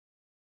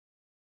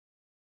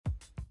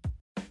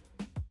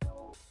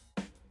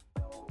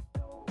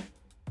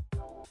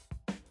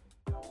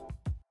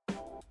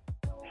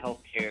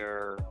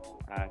healthcare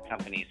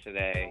companies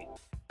today,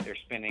 they're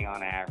spending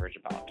on average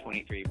about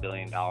 $23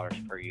 billion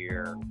per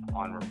year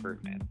on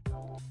recruitment.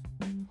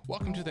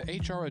 Welcome to the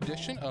HR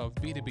edition of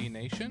B2B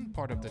Nation,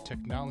 part of the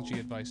Technology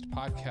Advice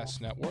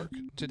Podcast Network.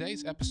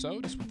 Today's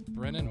episode is with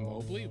Brennan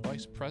Mobley,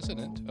 Vice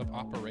President of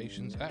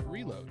Operations at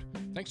Reload.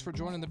 Thanks for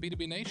joining the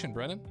B2B Nation,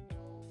 Brennan.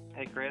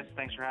 Hey, Chris.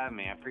 Thanks for having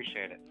me. I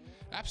appreciate it.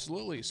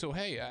 Absolutely. So,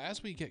 hey,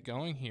 as we get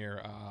going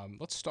here,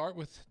 let's start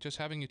with just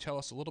having you tell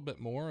us a little bit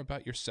more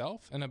about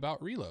yourself and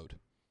about Reload.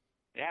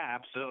 Yeah,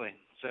 absolutely.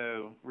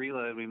 So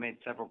Reload, we made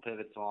several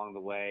pivots along the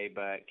way,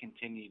 but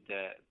continued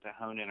to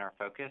hone in our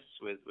focus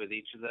with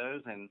each of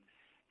those. And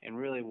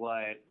really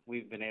what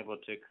we've been able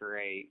to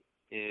create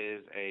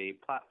is a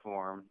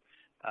platform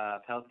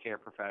of healthcare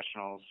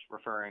professionals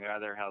referring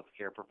other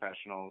healthcare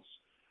professionals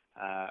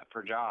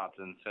for jobs.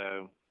 And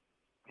so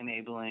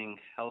enabling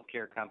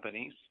healthcare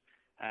companies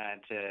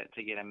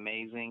to get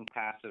amazing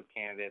passive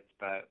candidates,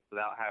 but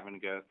without having to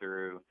go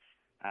through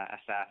a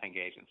staffing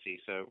agency.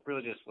 So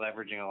really just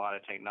leveraging a lot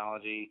of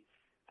technology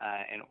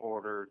in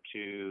order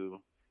to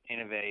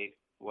innovate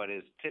what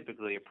is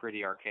typically a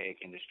pretty archaic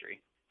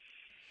industry.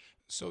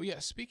 So yeah,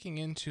 speaking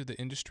into the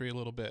industry a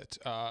little bit,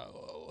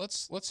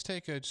 let's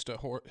take just a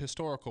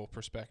historical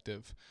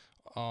perspective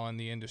on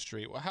the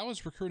industry. How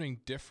is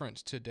recruiting different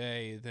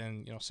today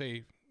than,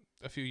 say,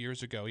 a few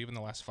years ago, even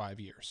the last 5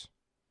 years?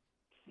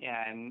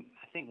 Yeah, and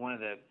I think one of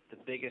the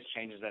biggest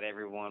changes that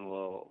everyone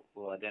will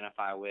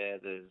identify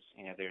with is,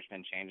 there's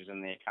been changes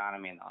in the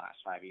economy in the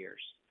last 5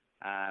 years.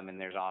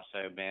 And there's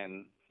also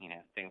been,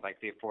 things like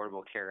the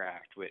Affordable Care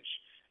Act, which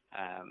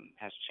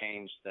has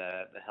changed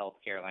the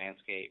healthcare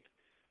landscape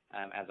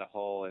as a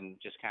whole. And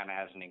just kind of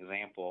as an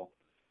example,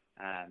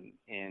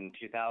 in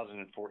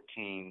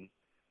 2014,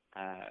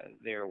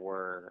 there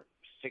were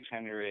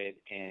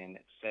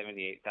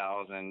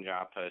 678,000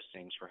 job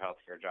postings for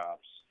healthcare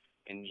jobs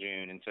in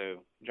June. And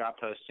so job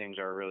postings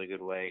are a really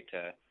good way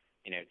to,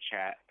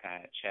 check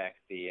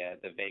the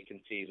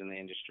vacancies in the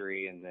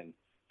industry and then,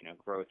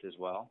 growth as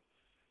well.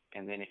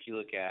 And then if you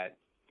look at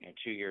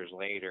 2 years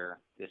later,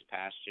 this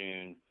past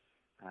June,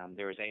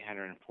 there was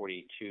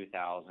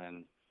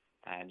 842,000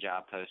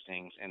 job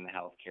postings in the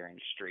healthcare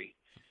industry.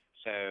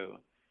 So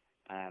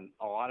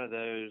a lot of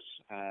those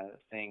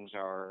things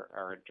are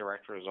a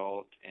direct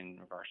result in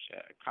regards to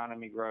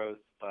economy growth,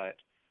 but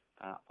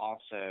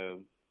also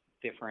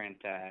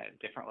different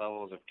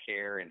levels of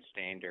care and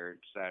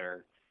standards that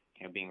are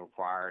being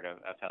required of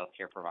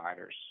healthcare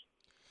providers.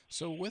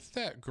 So with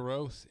that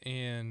growth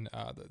in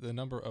the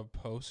number of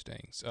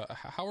postings,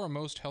 how are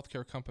most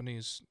healthcare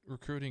companies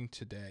recruiting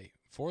today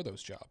for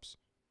those jobs?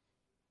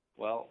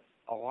 Well,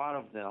 a lot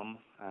of them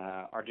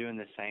are doing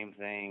the same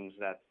things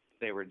that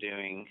they were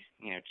doing,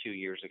 2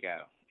 years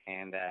ago,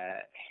 and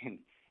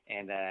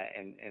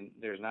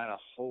there's not a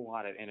whole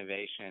lot of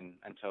innovation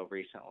until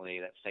recently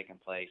that's taken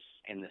place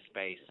in this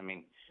space. I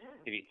mean,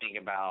 if you think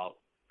about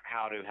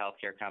how do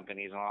healthcare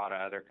companies and a lot of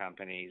other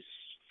companies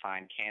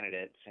find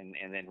candidates and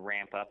then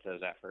ramp up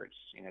those efforts,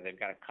 they've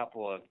got a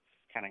couple of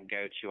kind of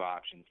go-to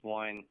options.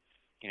 One,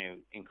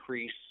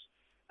 increase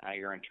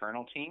your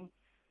internal team,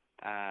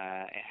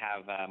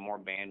 have more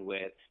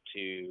bandwidth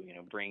to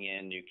bring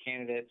in new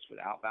candidates with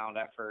outbound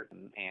effort,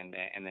 and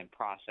then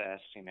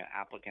process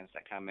applicants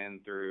that come in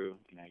through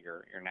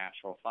your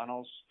natural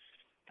funnels.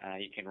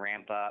 You can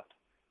ramp up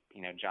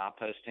job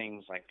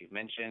postings like you've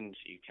mentioned.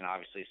 You can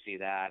obviously see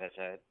that as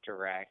a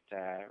direct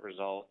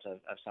result of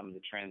some of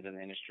the trends in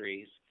the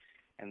industries.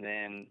 And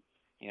then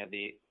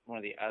one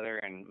of the other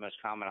and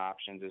most common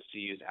options is to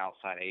use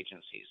outside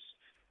agencies.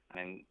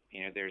 And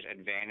there's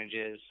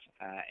advantages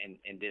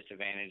and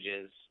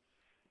disadvantages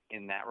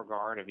in that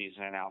regard of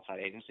using an outside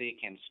agency. It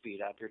can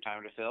speed up your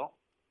time to fill,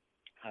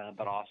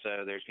 but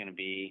also there's going to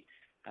be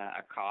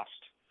a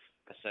cost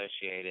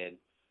associated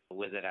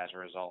with it as a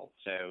result.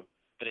 So,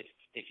 but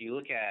if you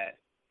look at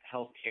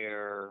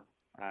healthcare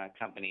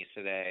companies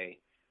today,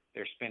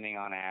 they're spending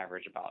on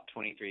average about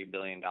 $23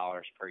 billion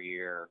per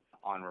year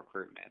on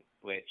recruitment,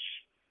 which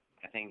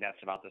I think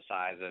that's about the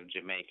size of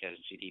Jamaica's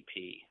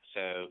GDP.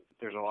 So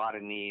there's a lot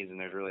of needs, and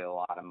there's really a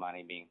lot of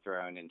money being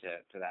thrown into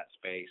that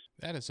space.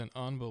 That is an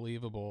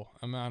unbelievable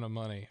amount of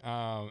money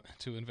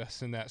to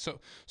invest in that.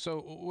 So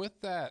with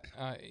that,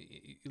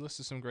 you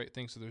listed some great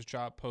things. So there's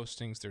job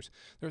postings,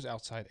 there's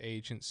outside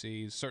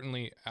agencies,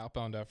 certainly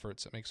outbound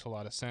efforts. That makes a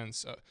lot of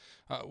sense.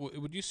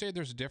 Would you say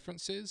there's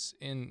differences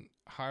in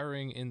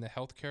hiring in the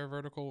healthcare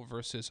vertical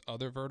versus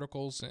other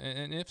verticals?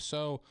 And if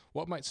so,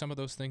 what might some of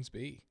those things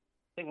be?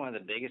 I think one of the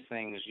biggest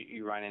things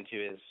you run into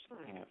is,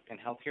 in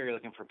healthcare, you're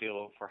looking for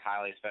people for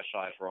highly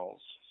specialized roles.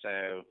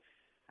 So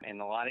in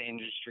a lot of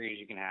industries,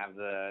 you can have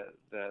the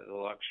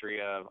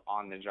luxury of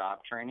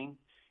on-the-job training.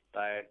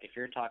 But if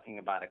you're talking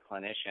about a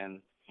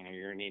clinician,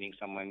 you're needing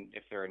someone,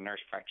 if they're a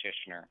nurse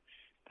practitioner,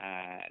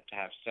 to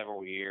have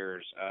several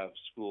years of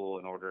school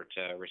in order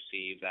to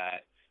receive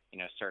that,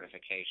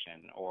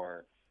 certification,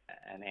 or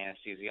an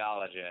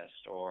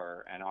anesthesiologist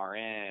or an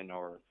RN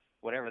or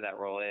whatever that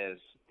role is.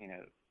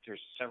 There's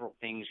several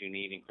things you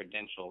need in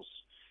credentials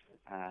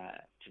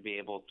to be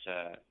able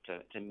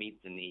to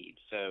meet the need.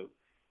 So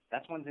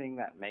that's one thing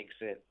that makes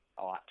it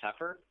a lot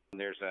tougher.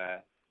 There's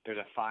a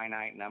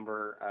finite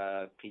number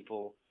of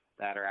people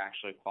that are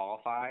actually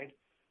qualified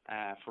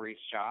for each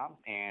job,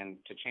 and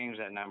to change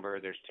that number,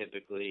 there's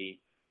typically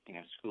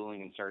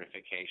schooling and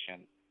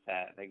certification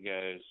that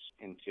goes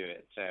into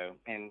it. So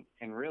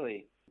and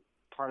really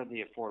part of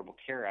the Affordable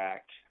Care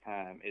Act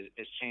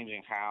is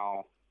changing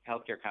how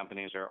healthcare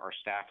companies are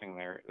staffing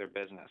their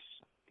business.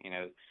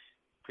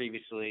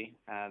 Previously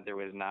there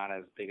was not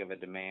as big of a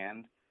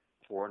demand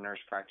for nurse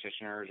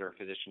practitioners or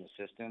physician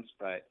assistants,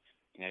 but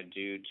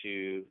due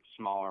to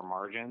smaller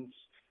margins,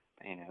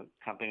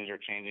 companies are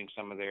changing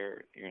some of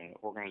their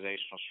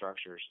organizational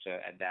structures to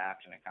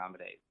adapt and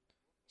accommodate.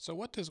 So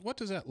what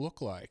does that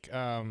look like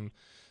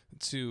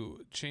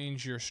to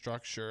change your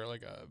structure,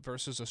 like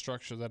versus a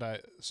structure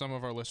that some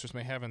of our listeners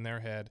may have in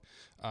their head?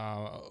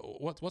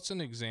 What's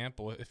an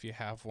example, if you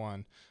have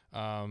one,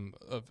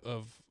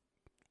 of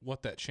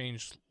what that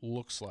change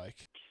looks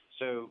like?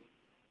 So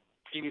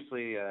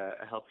previously, a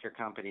healthcare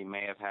company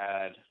may have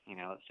had,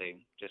 let's say,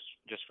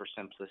 just for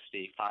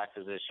simplicity, 5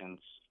 physicians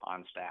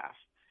on staff.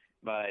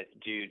 But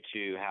due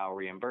to how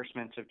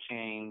reimbursements have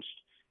changed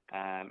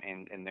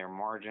and their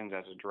margins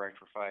as a direct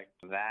reflect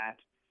of that,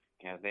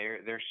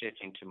 they're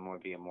shifting to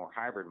be a more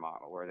hybrid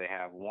model where they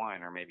have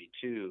 1 or maybe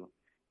 2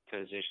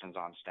 physicians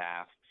on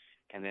staff,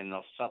 and then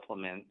they'll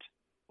supplement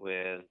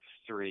with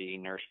 3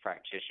 nurse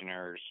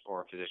practitioners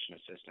or physician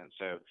assistants.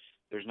 So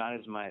there's not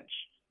as much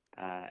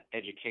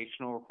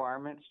educational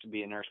requirements to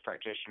be a nurse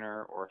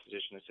practitioner or a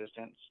physician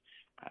assistant,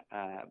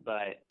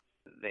 but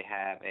they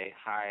have a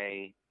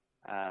high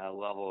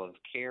level of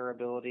care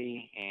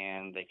ability,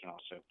 and they can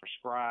also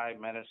prescribe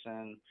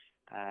medicine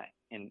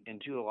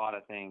and do a lot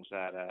of things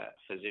that a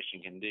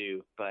physician can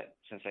do. But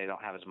since they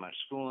don't have as much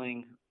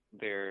schooling,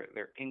 their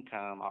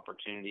income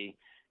opportunity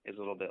is a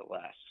little bit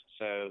less.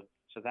 So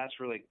that's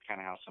really kind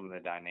of how some of the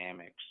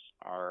dynamics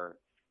are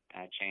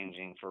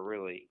changing for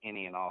really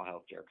any and all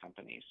healthcare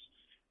companies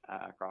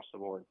across the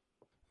board.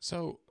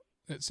 So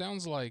it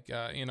sounds like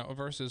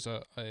versus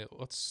a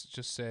let's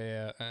just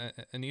say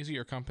an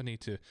easier company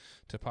to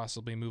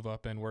possibly move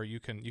up in, where you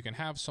can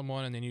have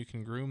someone and then you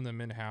can groom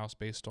them in house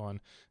based on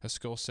a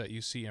skill set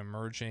you see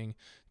emerging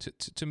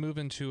to move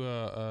into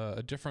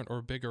a different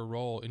or bigger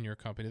role in your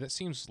company. That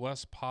seems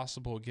less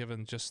possible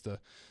given just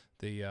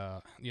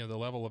the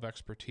level of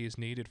expertise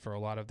needed for a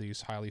lot of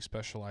these highly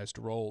specialized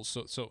roles.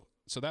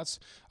 So that's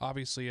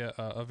obviously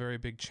a very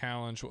big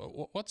challenge.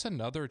 What's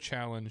another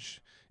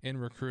challenge in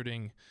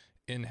recruiting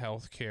in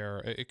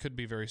healthcare? It could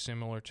be very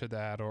similar to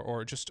that,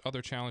 or just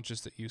other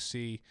challenges that you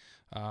see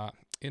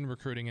in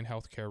recruiting in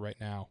healthcare right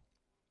now.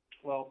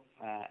 Well,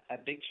 a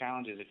big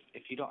challenge is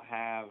if you don't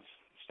have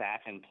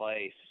staff in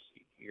place,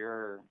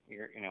 you're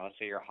let's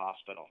say you're a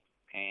hospital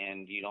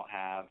and you don't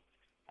have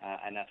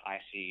enough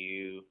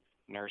ICU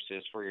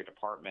nurses for your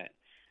department.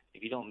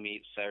 If you don't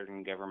meet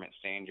certain government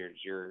standards,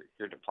 your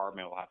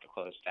department will have to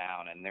close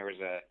down. And there was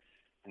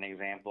an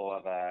example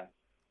of a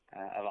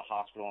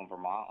hospital in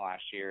Vermont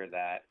last year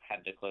that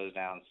had to close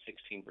down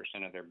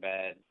 16% of their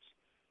beds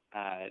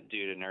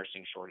due to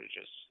nursing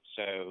shortages.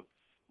 So,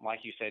 like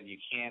you said, you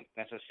can't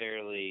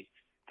necessarily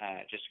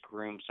just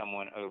groom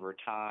someone over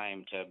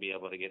time to be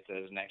able to get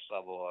those next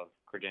level of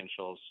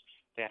credentials.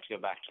 They have to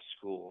go back to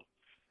school,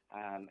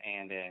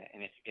 and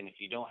if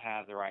you don't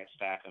have the right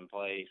staff in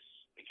place,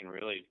 it can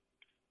really,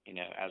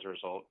 as a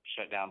result,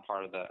 shut down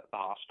part of the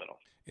hospital.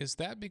 Is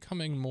that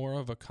becoming more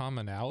of a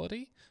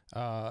commonality,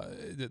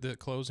 the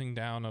closing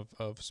down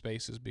of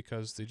spaces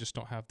because they just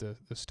don't have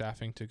the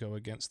staffing to go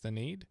against the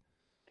need?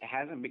 It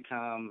hasn't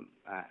become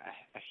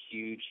a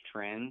huge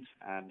trend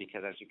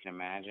because, as you can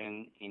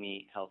imagine,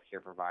 any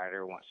healthcare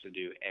provider wants to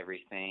do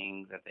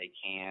everything that they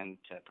can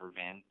to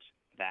prevent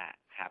that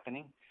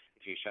happening.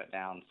 If you shut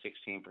down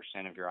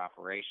 16% of your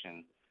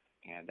operation,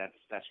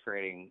 that's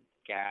creating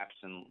gaps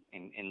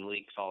and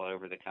leaks all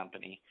over the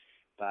company.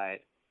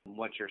 But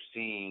what you're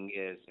seeing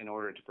is, in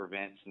order to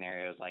prevent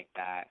scenarios like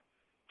that,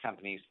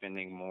 companies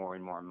spending more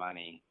and more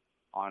money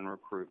on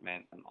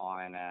recruitment and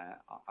on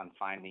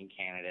finding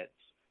candidates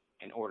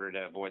in order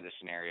to avoid the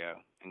scenario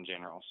in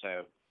general.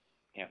 So,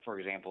 for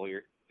example,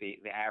 the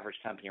average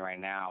company right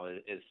now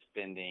is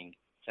spending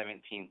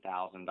 $17,000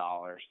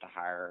 to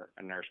hire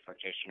a nurse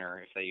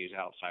practitioner if they use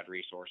outside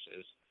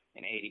resources.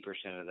 And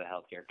 80% of the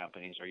healthcare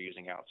companies are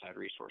using outside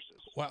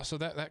resources. Wow. So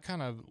that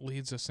kind of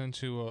leads us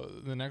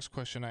into the next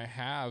question I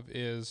have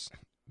is,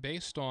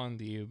 based on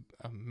the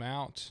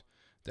amount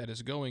that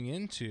is going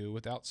into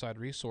with outside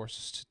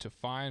resources to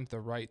find the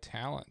right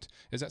talent,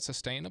 is that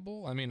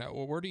sustainable? I mean,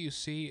 where do you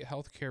see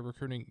healthcare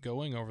recruiting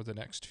going over the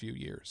next few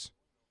years?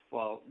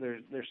 Well,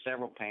 there's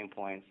several pain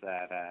points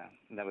that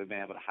we've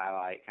been able to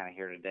highlight kind of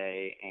here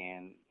today,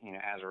 and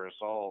as a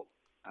result,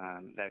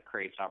 that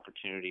creates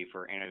opportunity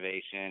for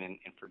innovation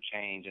and for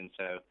change. And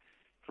so,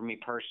 for me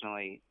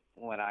personally,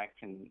 what I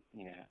can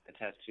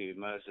attest to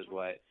most is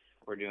what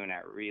we're doing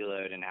at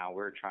Reload and how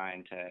we're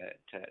trying to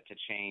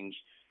change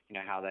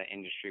how that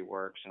industry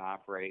works and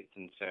operates.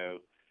 And so,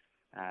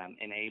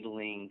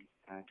 enabling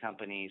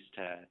companies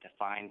to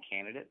find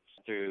candidates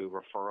through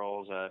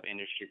referrals of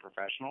industry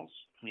professionals.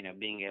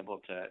 Being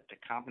able to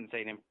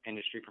compensate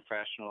industry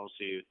professionals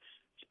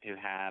who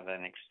have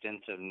an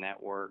extensive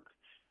network,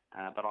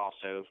 but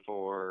also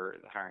for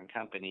the hiring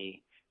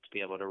company to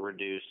be able to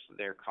reduce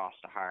their cost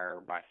to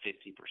hire by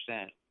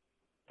 50%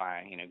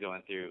 by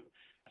going through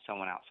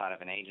someone outside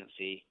of an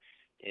agency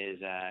is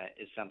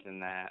something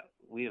that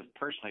we have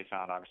personally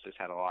found obviously has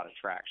had a lot of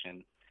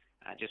traction,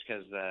 just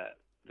because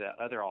the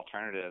other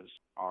alternatives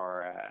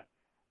are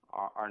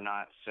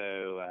not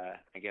so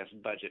I guess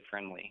budget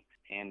friendly.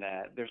 And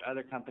there's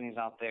other companies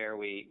out there.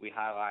 We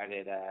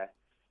highlighted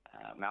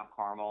Mount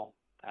Carmel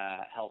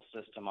Health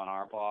System on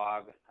our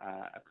blog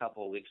a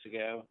couple of weeks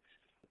ago.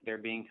 They're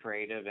being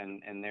creative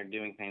and they're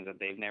doing things that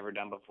they've never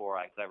done before,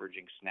 like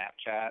leveraging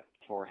Snapchat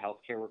for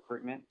healthcare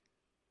recruitment,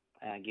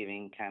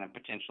 giving kind of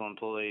potential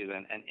employees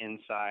an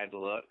inside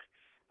look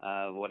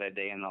of what a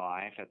day in the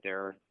life at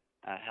their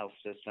health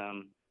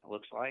system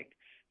looks like.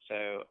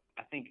 So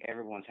I think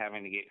everyone's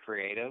having to get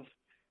creative.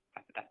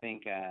 I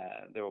think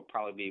there will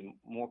probably be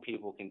more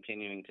people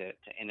continuing to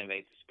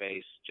innovate the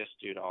space just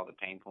due to all the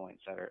pain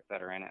points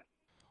that are in it.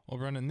 Well,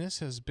 Brendan, this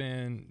has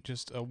been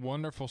just a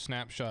wonderful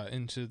snapshot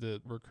into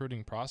the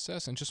recruiting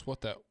process and just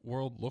what that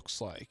world looks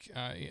like.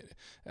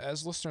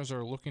 As listeners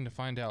are looking to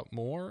find out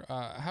more,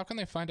 how can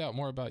they find out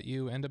more about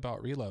you and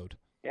about Relode?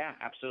 Yeah,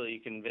 absolutely.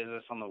 You can visit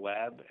us on the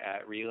web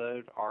at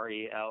Relode,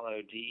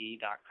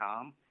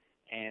 RELODE.com.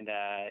 And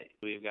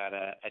we've got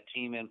a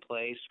team in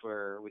place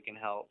where we can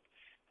help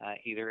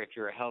either if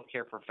you're a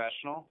healthcare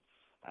professional,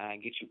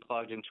 get you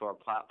plugged into our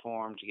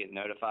platform to get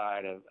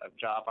notified of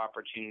job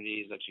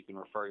opportunities that you can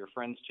refer your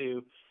friends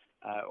to,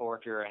 or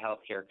if you're a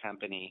healthcare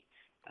company,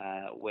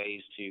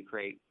 ways to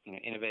create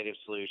innovative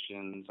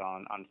solutions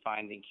on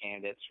finding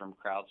candidates from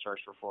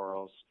crowdsourced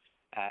referrals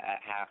at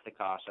half the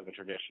cost of a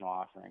traditional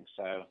offering.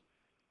 So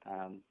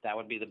that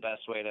would be the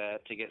best way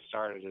to get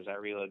started is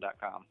at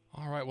Relode.com.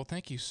 All right. Well,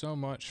 thank you so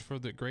much for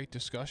the great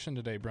discussion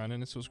today, Brendan.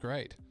 This was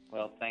great.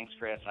 Well, thanks,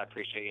 Chris. I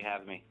appreciate you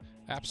having me.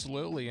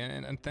 Absolutely.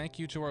 And thank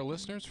you to our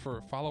listeners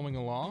for following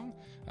along.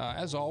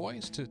 As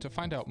always, to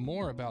find out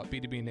more about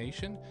B2B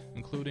Nation,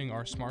 including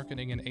our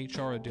Smarketing and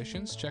HR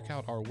editions, check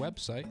out our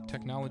website,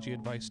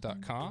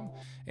 technologyadvice.com.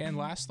 And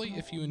lastly,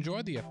 if you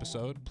enjoyed the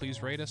episode,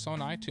 please rate us on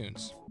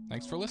iTunes.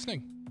 Thanks for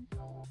listening.